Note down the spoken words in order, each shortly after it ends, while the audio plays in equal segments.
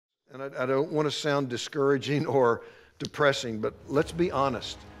And I don't want to sound discouraging or depressing, but let's be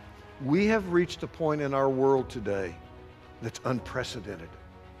honest. We have reached a point in our world today that's unprecedented.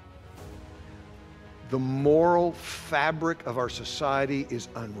 The moral fabric of our society is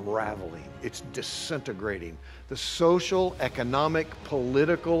unraveling. It's disintegrating. The social, economic,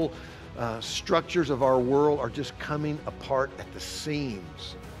 political structures of our world are just coming apart at the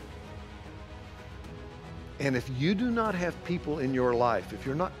seams. And if you do not have people in your life, if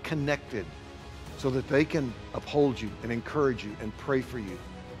you're not connected so that they can uphold you and encourage you and pray for you,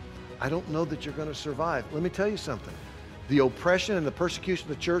 I don't know that you're going to survive. Let me tell you something. The oppression and the persecution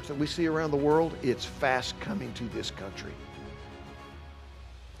of the church that we see around the world, it's fast coming to this country.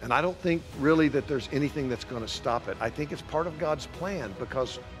 And I don't think really that there's anything that's going to stop it. I think it's part of God's plan,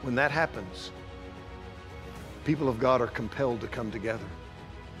 because when that happens, people of God are compelled to come together,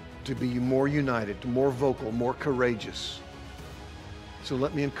 to be more united, more vocal, more courageous. So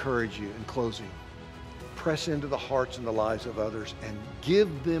let me encourage you in closing. Press into the hearts and the lives of others and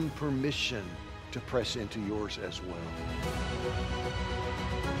give them permission to press into yours as well.